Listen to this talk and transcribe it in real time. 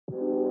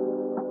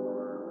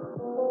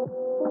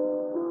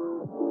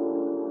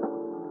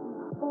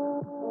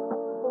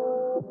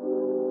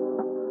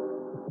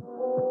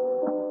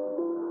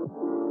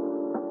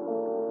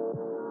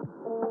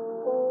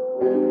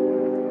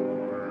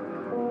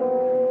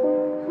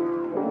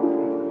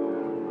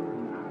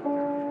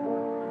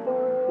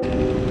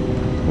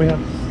We have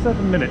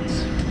 7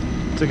 minutes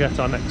to get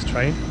our next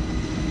train,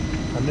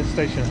 and this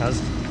station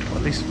has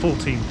at least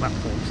 14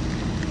 platforms.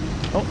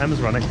 Oh, Emma's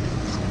running.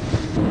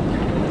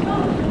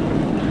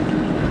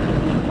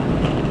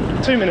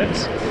 2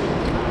 minutes.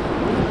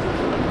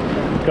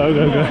 Go,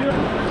 go, go.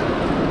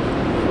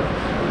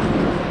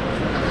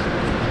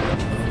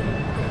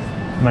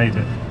 Made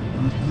it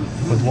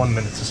with 1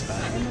 minute to spare.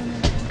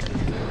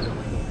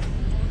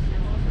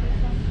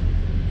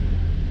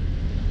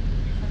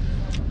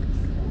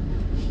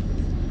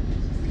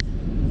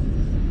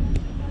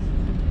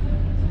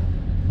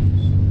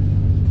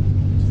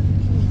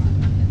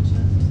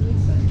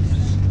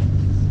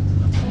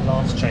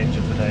 Last change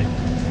of the day.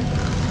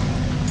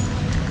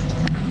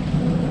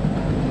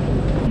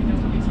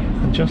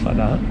 And just like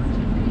that,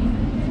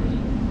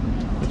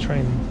 the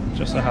train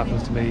just so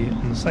happens to be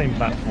on the same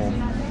platform,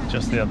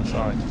 just the other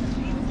side.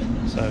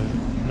 So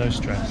no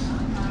stress.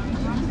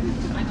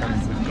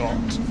 And we've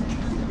got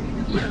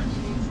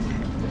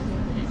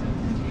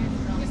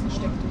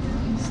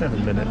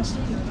 7 minutes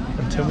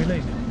until we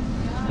leave.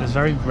 It's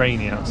very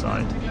rainy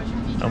outside,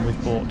 and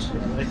we've bought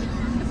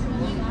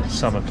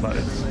summer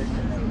clothes.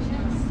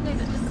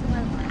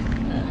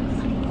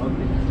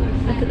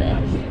 Look at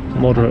this.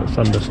 Moderate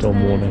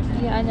thunderstorm warning.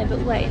 Yeah, I know, but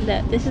wait,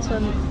 look, this is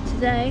from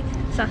today,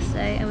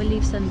 Saturday, and we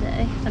leave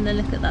Sunday, and then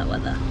look at that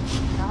weather.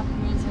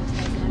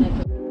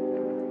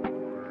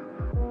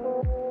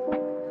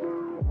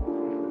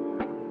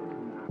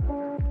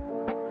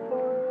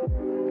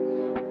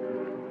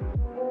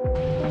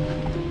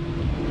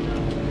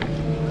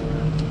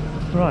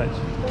 Right.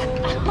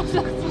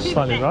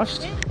 Slightly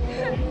rushed.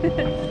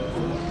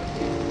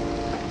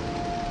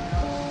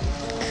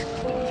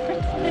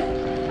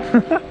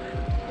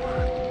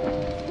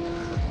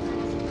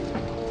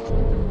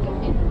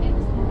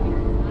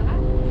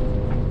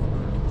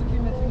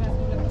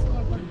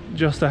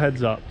 Just a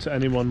heads up to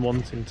anyone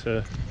wanting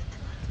to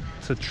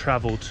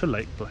travel to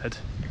Lake Bled.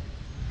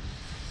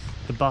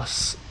 The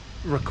bus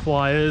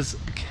requires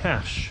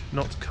cash,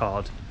 not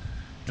card.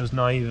 It was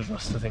naive of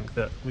us to think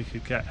that we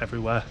could get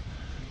everywhere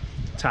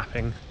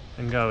tapping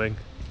and going,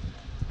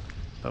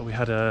 but we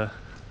had a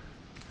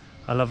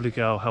lovely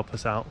girl help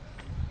us out.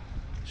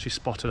 She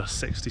spotted us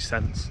 60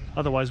 cents,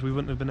 otherwise we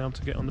wouldn't have been able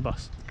to get on the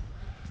bus.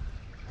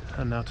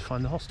 And now to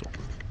find the hostel.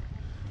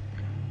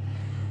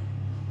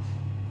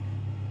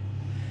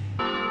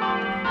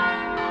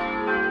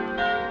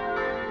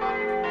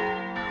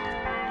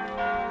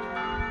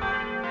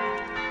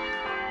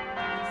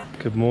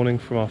 Good morning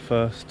from our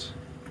first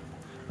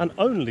and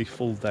only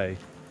full day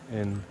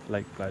in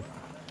Lake Bled.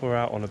 We're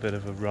out on a bit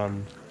of a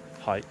run,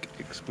 hike,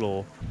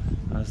 explore,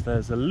 as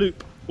there's a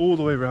loop all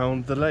the way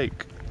around the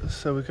lake.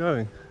 So we're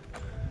going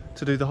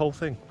to do the whole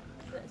thing.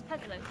 There's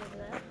pedalo over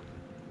there.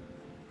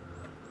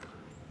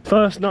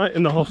 First night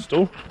in the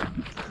hostel,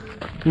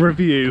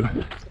 review.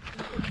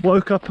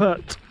 Woke up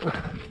at 1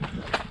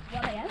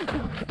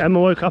 AM. Emma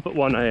woke up at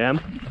 1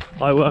 AM.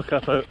 I woke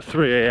up at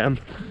 3 AM,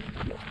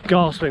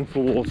 gasping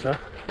for water.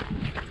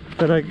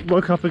 Then I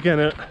woke up again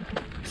at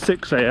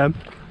 6 AM,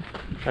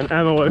 and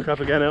Emma woke up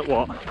again at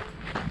what? It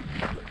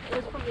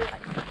was probably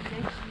like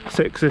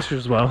 6-ish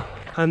as well.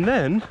 And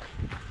then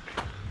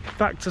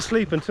back to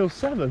sleep until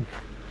 7.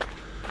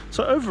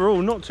 So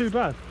overall, not too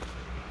bad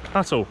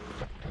at all.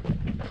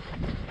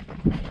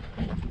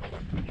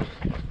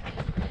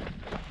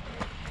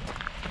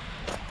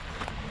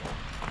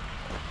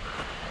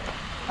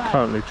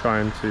 Currently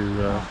trying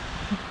to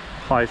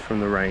hide from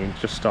the rain.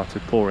 Just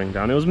started pouring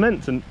down. It was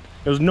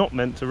not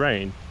meant to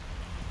rain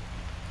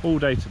all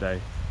day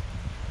today,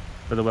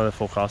 but the weather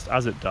forecast,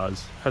 as it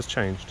does, has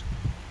changed.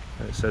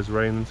 It says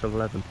rain until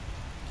 11.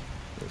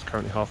 It's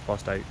currently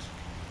 8:30.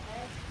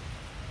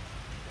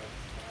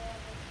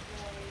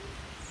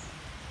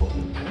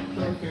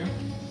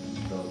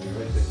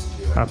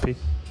 Happy?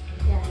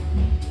 Yeah.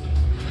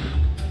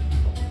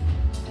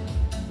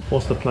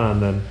 What's the plan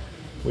then?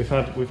 We've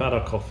had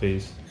our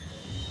coffees.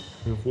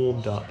 We've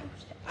warmed up.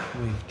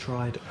 We've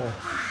dried off.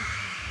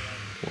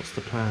 What's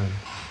the plan?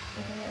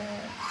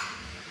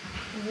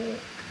 Walk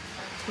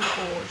to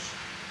gorge.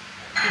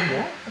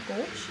 What? A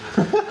gorge? A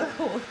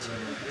gorge.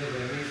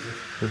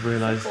 We've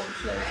realised.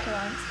 Gorge loads of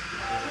times.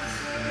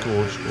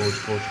 Gorge.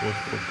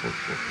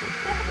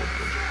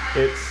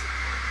 It's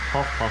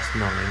 9:30,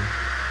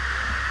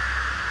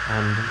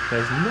 and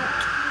there's not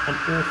an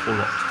awful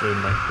lot to do in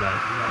Lake Bled.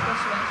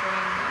 Especially when it's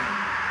raining.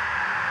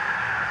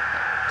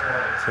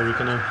 So we're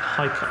going to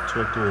hike up to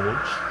a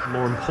gorge.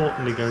 More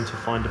importantly, going to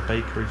find a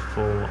bakery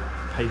for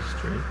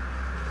pastry.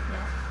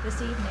 Yeah.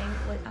 This evening,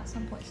 at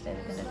some point today,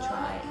 we're going to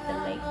try the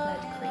Lake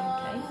Bled cream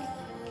cake.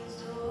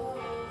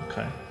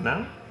 Okay,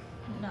 now?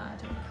 No, I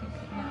don't want cream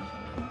cake now.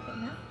 Do you want cream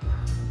cake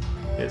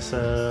now? It's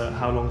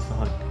how long's the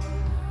hike?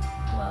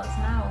 Well, it's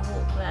an hour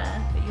walk there,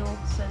 but yours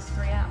says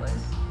 3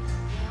 hours.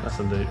 That's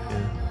a loop, yeah.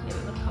 Yeah,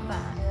 but we'll come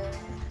back.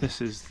 This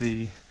is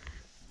the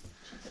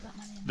Put that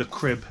money in.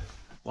 crib,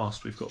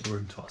 whilst we've got the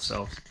room to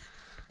ourselves.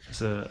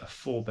 It's a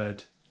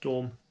 4-bed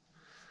dorm,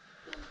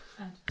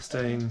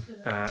 staying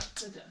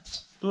at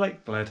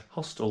Lake Bled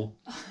Hostel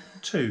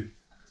 2.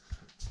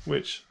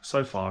 which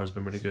so far has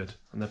been really good.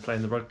 And they're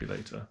playing the rugby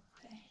later.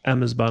 Okay.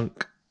 Emma's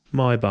bunk,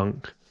 my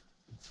bunk,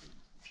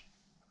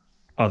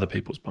 other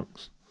people's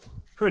bunks.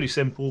 Pretty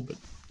simple, but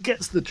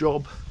gets the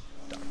job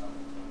done.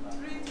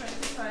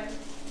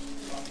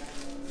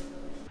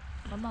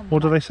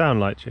 What do they sound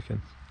like,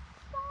 chickens?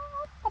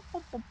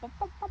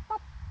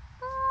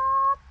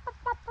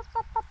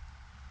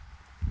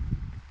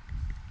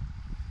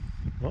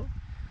 What?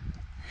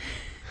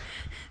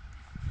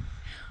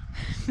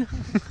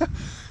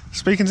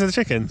 Speaking to the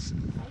chickens?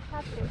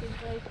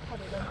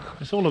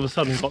 It's all of a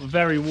sudden got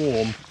very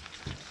warm.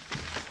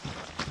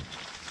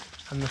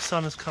 And the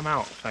sun has come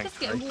out,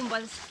 thankfully. Just getting warm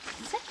by the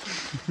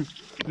second.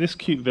 This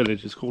cute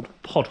village is called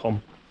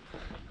Podhom.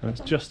 And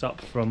it's just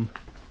up from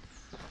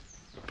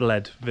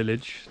Bled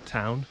village,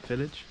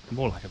 village?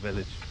 More like a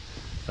village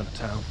than a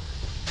town.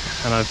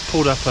 And I've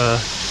pulled up a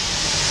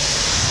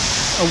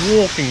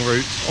walking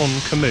route on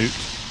Komoot,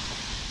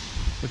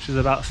 which is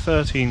about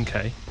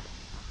 13k,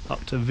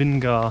 up to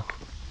Vingar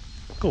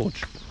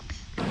Gorge.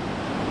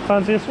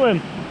 Fancy a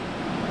swim?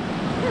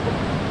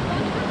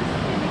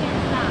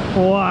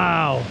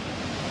 Wow!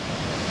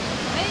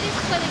 Maybe this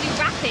is going to be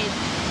rapid.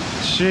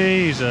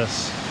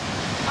 Jesus!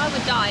 I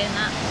would die in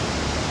that.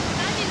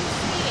 Imagine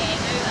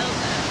skiing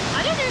over. I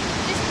don't know if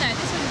this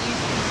one's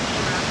used to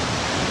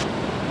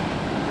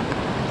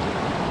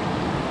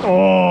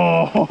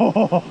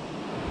Oh!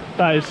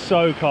 That is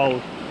so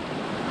cold.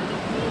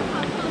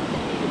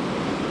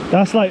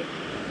 That's like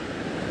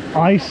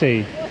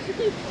icy.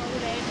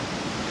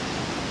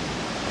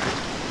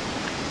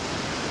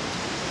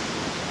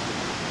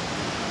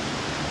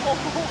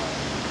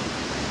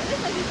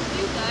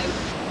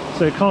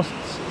 So it costs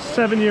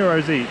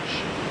 €7 each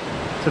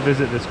to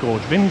visit this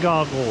gorge,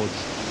 Vingar Gorge.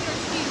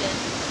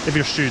 If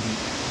you're a student.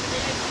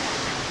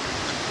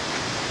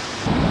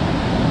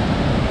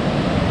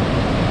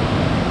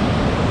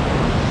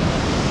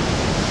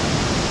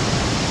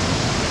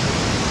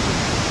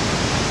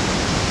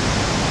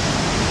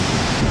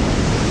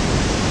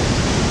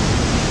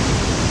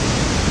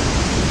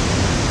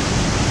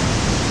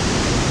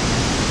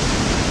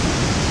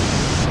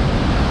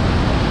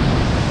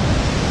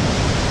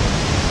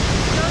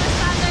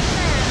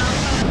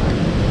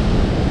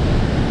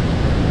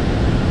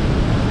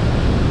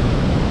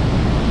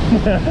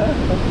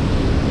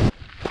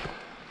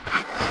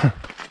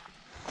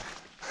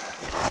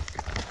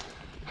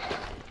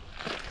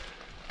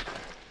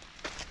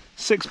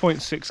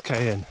 .6k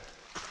in, and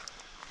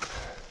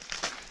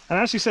it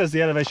actually says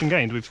the elevation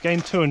gained. We've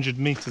gained 200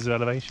 meters of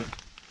elevation,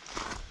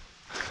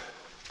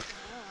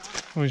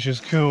 which is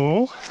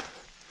cool.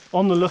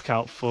 On the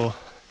lookout for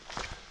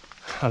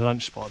a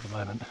lunch spot at the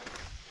moment,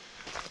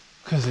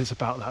 because it's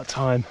about that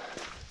time,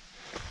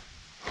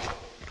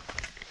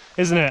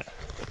 isn't it?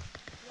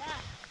 Yeah.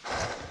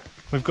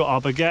 We've got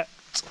our baguette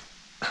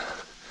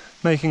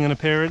making an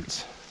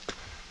appearance.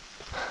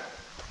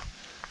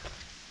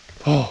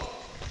 Oh.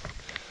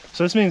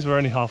 So this means we're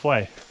only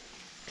halfway.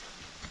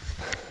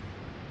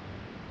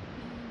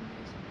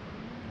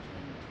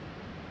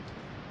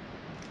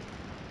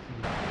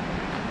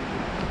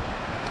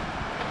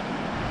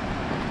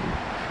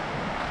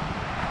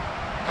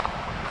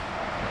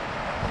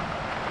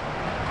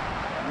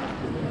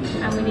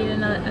 And we need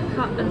a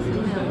cup and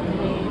some milk,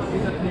 please.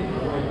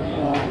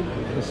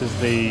 This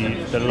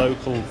is the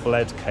local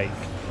Bled cake.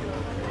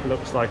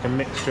 Looks like a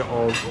mixture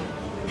of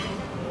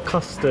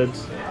custard,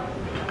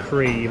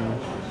 cream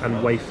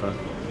and wafer.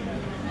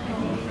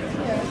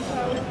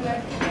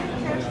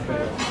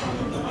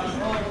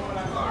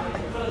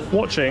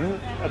 Watching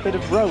a bit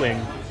of rowing,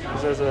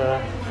 because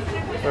there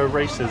are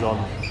races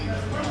on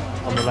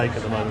the lake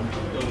at the moment.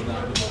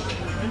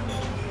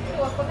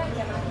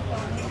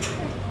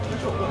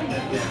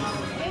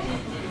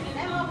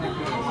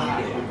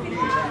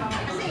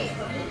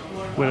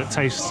 Will it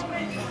taste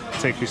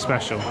particularly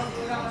special?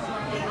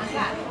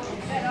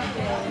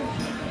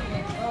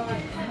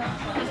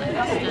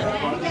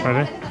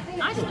 Ready?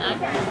 I don't know.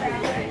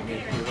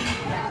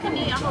 Can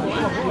you eat a whole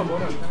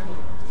one?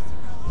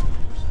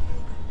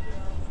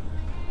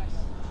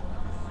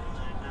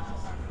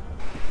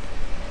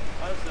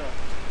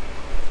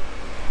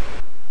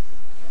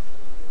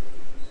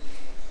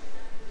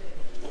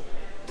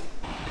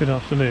 Good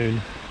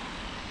afternoon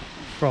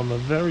from a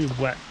very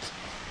wet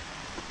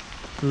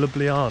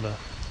Ljubljana.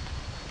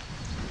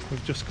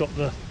 We've just got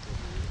the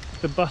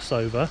bus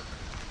over.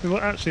 We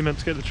were actually meant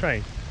to get the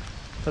train,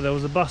 but there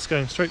was a bus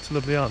going straight to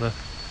Ljubljana,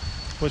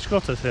 which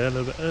got us here a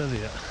little bit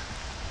earlier.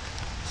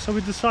 So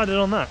we decided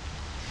on that.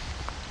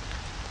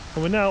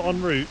 And we're now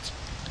en route.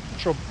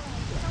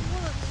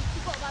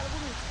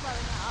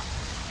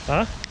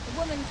 Huh? The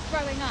woman's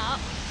throwing up.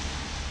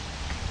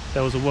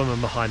 There was a woman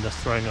behind us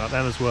throwing up.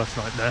 Emma's worst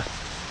nightmare.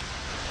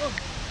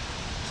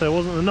 So it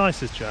wasn't the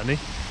nicest journey,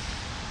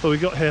 but we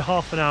got here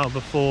half an hour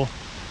before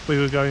we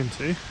were going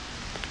to.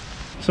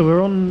 So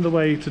we're on the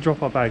way to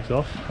drop our bags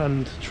off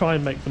and try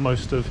and make the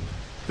most of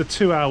the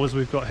 2 hours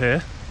we've got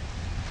here.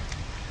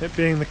 It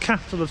being the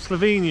capital of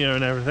Slovenia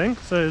and everything,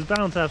 so it's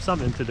bound to have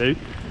something to do.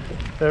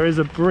 There is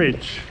a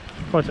bridge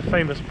Quite a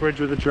famous bridge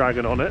with a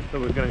dragon on it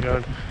that we're going to go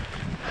and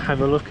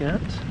have a look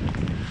at.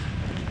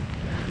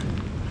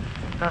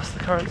 That's the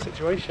current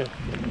situation.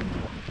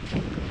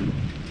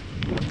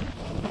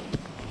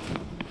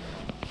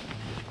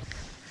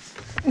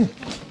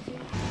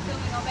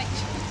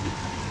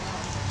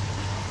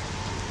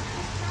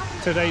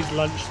 Today's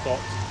lunch spot.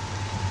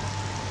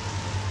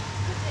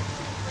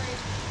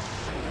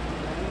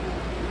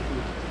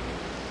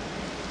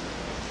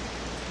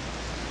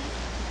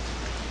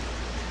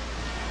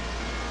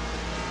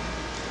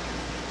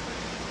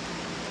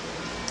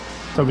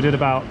 So we did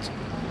about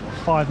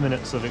 5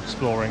 minutes of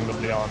exploring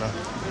Ljubljana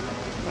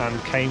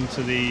and came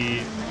to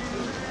the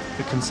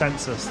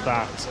consensus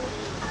that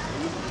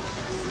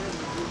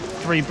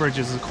 3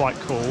 bridges is quite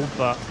cool,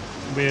 but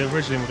we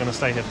originally were going to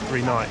stay here for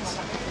 3 nights.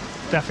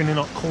 Definitely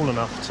not cool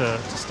enough to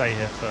stay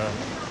here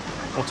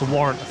for, or to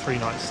warrant a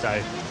 3-night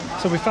stay.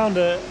 So we found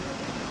a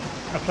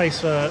place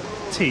for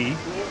tea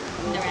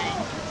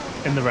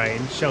in the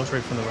rain,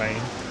 sheltering from the rain.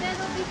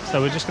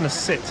 So we're just going to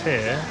sit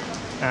here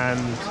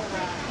and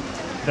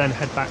then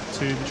head back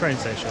to the train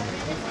station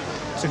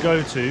to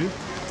go to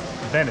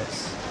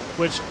Venice,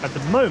 which at the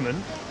moment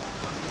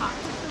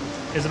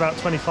is about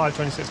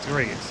 25-26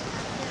 degrees.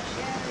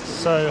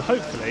 So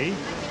hopefully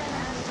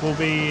we'll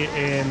be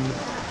in,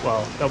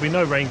 well, there'll be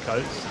no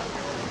raincoats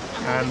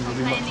and we'll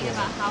be much warmer.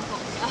 About how hot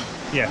we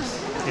are.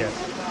 Yes, yes.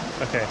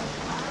 Okay.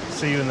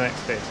 See you in the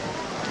next bit.